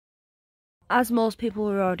as most people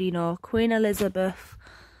already know, Queen Elizabeth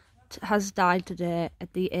has died today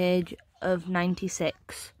at the age of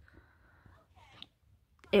 96.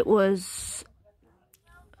 It was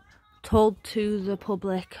told to the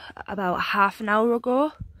public about half an hour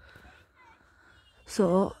ago.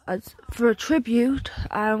 So, as for a tribute,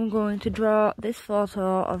 I'm going to draw this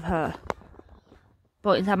photo of her,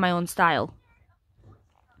 but inside my own style.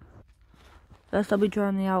 First I'll be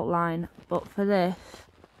drawing the outline, but for this,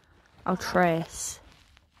 I'll trace.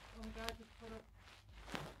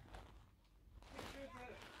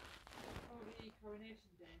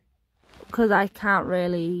 Because I can't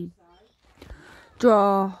really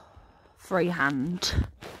draw freehand.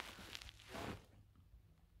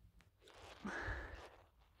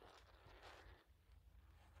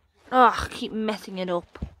 Ugh, I keep messing it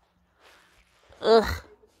up. Ugh.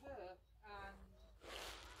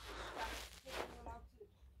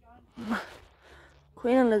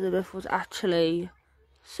 Queen Elizabeth was actually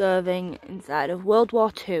serving inside of World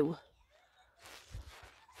War II.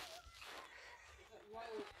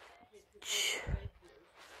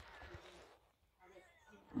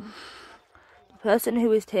 The person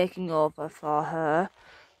who is taking over for her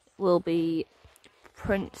will be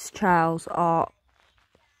Prince Charles or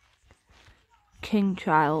King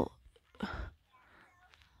Charles.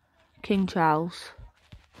 King Charles.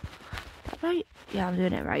 Is that right? Yeah, I'm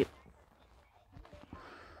doing it right.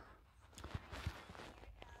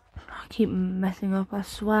 I keep messing up, I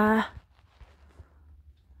swear.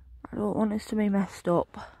 I don't want this to be messed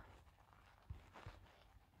up.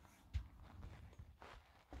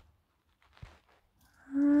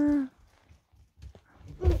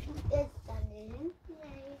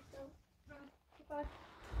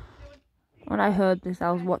 When I heard this, I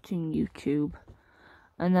was watching YouTube,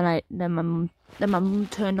 and then my mum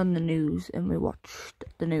turned on the news, and we watched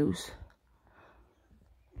the news.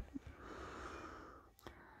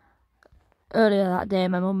 Earlier that day,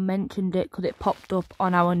 my mum mentioned it because it popped up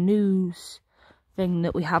on our news thing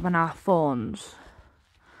that we have on our phones,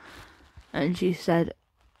 and she said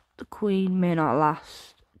the Queen may not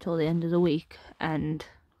last till the end of the week, and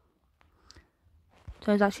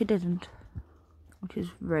turns out she didn't, which is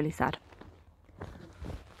really sad.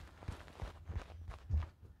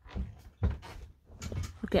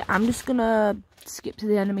 Okay, I'm just gonna skip to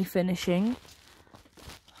the end of me finishing,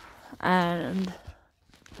 and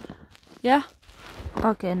yeah.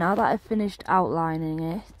 Okay, now that I've finished outlining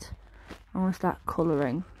it, I'm gonna start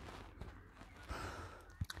colouring.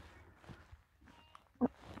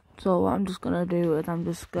 So what I'm just gonna do is I'm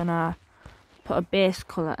just gonna put a base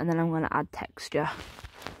colour and then I'm gonna add texture.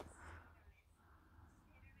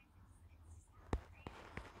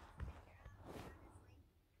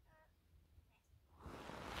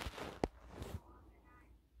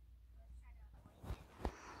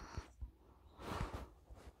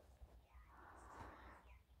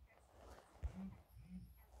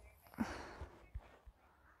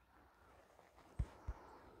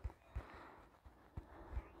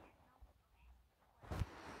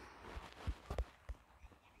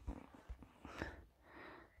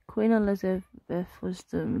 Queen Elizabeth was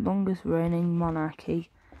the longest reigning monarchy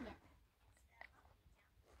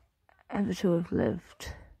ever to have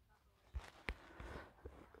lived.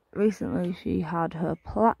 Recently she had her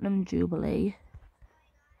Platinum Jubilee.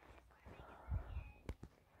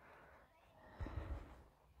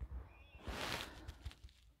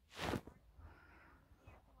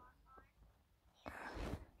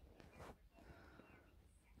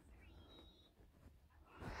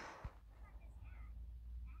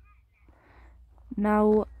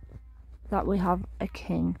 Now that we have a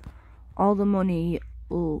king, all the money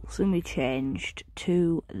will soon be changed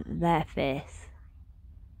to their face.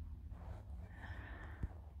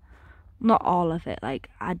 Not all of it,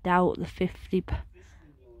 like I doubt the £50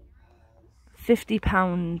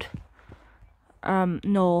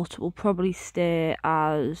 note will probably stay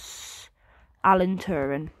as Alan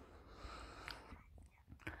Turing.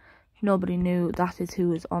 Nobody knew that is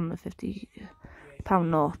who is on the £50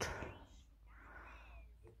 note.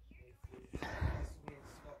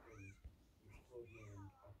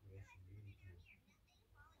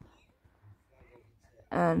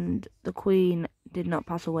 And the Queen did not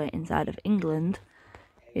pass away inside of England.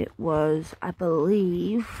 It was, I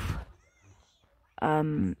believe,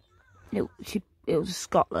 it was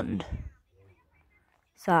Scotland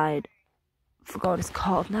side. Forgot what it's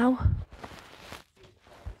called now.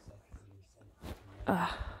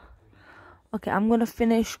 Okay, I'm gonna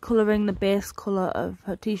finish colouring the base colour of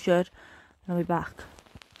her t-shirt and I'll be back.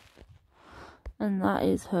 And that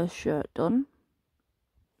is her shirt done.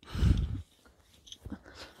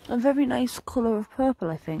 A very nice colour of purple,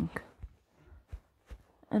 I think.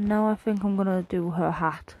 And now I think I'm gonna do her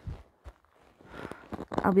hat.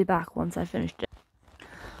 I'll be back once I finished it.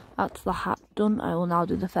 That's the hat done. I will now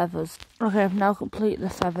do the feathers. Okay, I've now completed the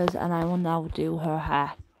feathers and I will now do her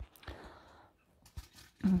hair.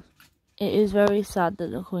 It is very sad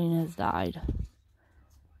that the Queen has died.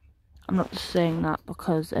 I'm not just saying that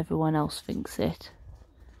because everyone else thinks it.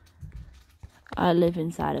 I live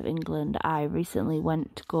inside of England. I recently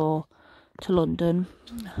went to go to London.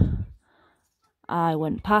 I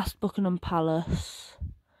went past Buckingham Palace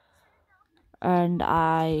and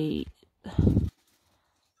I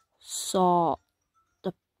saw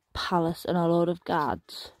the palace and a load of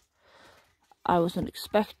guards. I wasn't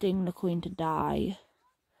expecting the Queen to die.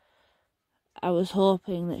 I was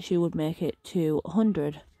hoping that she would make it to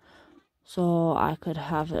 100, so I could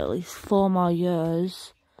have at least 4 more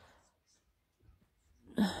years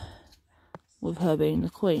with her being the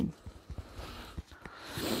Queen.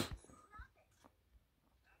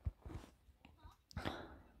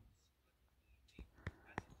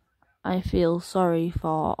 I feel sorry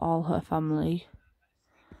for all her family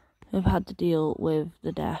who've had to deal with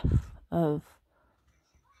the death of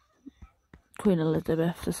Queen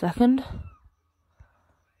Elizabeth II.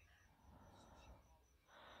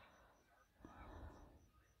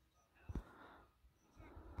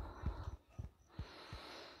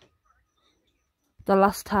 The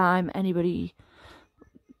last time anybody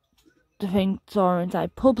saw her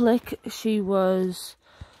inside public, she was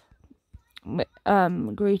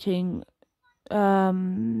greeting the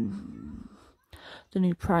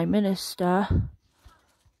new Prime Minister.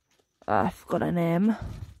 I forgot her name.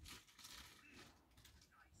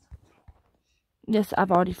 Yes,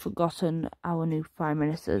 I've already forgotten our new Prime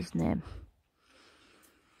Minister's name.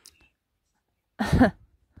 That's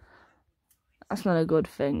not a good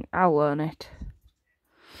thing. I'll learn it.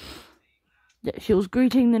 Yeah, she was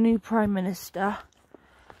greeting the new Prime Minister,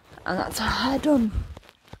 and that's her hair done.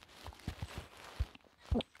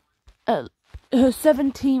 Her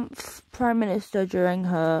 17th Prime Minister during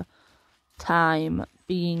her time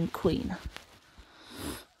being Queen,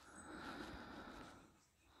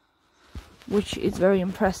 which is very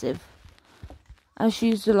impressive, as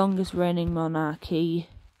she's the longest reigning monarchy.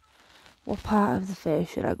 What part of the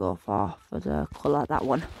face should I go for the colour? That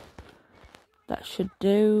one. That should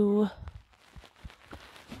do.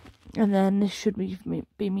 And then this should be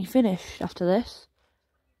me finished after this.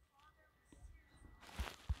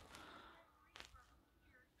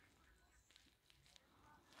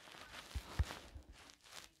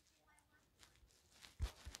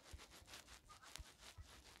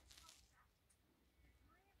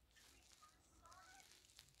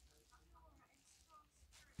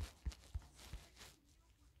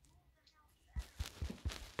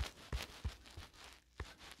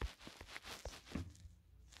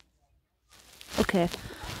 Okay,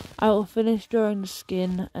 I will finish drawing the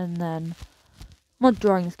skin and then, not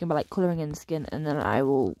drawing the skin, but like colouring in the skin, and then I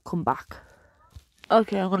will come back.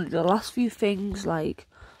 Okay, I'm going to do the last few things, like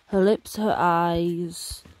her lips, her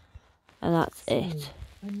eyes, and that's it.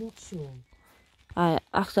 I'm not sure. I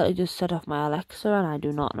accidentally just set off my Alexa and I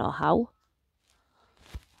do not know how.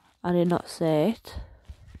 I did not say it.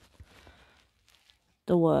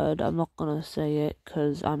 The word, I'm not going to say it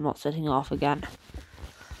because I'm not setting it off again.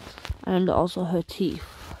 And also her teeth.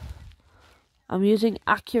 I'm using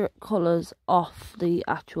accurate colours off the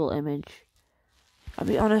actual image. I'll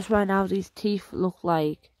be honest, right now these teeth look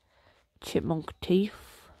like chipmunk teeth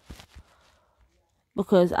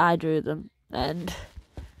because I drew them, and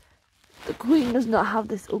the Queen does not have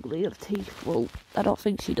this ugly of teeth. Well, I don't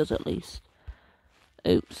think she does, at least.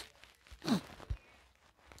 Oops.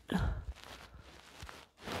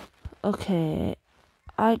 Okay,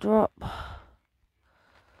 eye drop.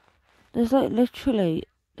 There's like literally,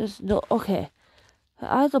 there's no, okay,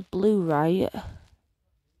 her eyes are blue, right? I'm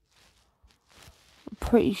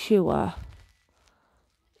pretty sure.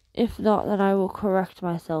 If not, then I will correct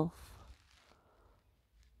myself.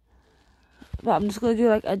 But I'm just going to do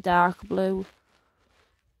like a dark blue.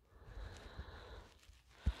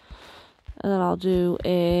 And then I'll do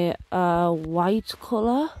a white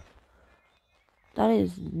colour. That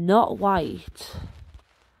is not white.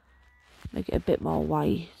 Make it a bit more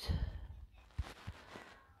white.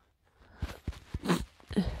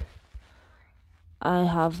 I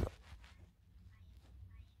have...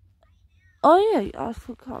 Oh yeah, I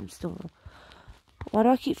forgot I'm still... Why do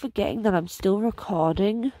I keep forgetting that I'm still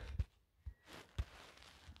recording?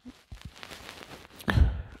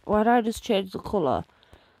 Why did I just change the colour?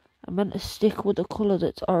 I meant to stick with the colour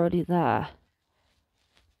that's already there.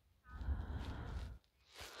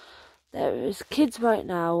 There is kids right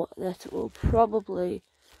now that will probably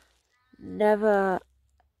never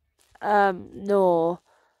know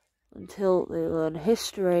until they learn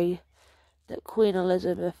history that Queen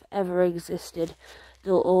Elizabeth ever existed.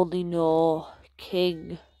 They'll only know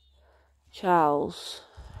King Charles.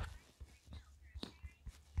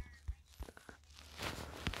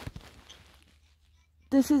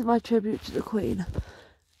 This is my tribute to the Queen.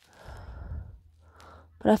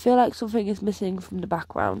 But I feel like something is missing from the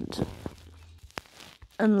background.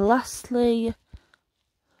 And lastly,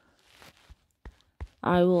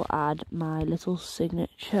 I will add my little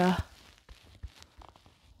signature.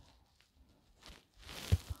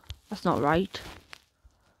 That's not right.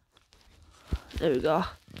 There we go.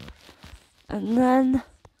 And then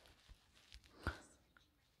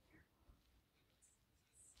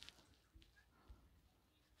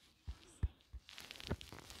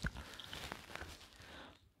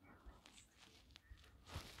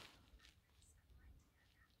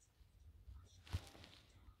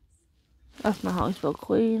that's not how I spell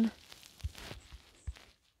Queen.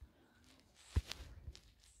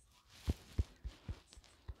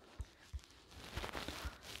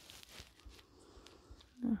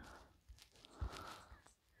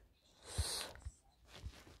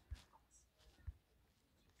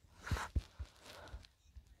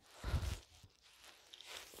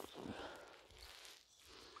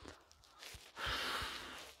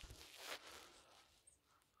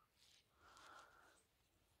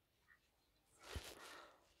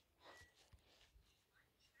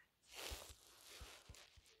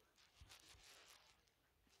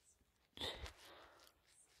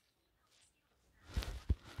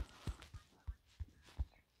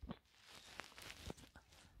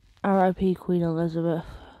 R.I.P. Queen Elizabeth.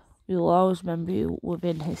 We will always remember you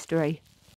within history.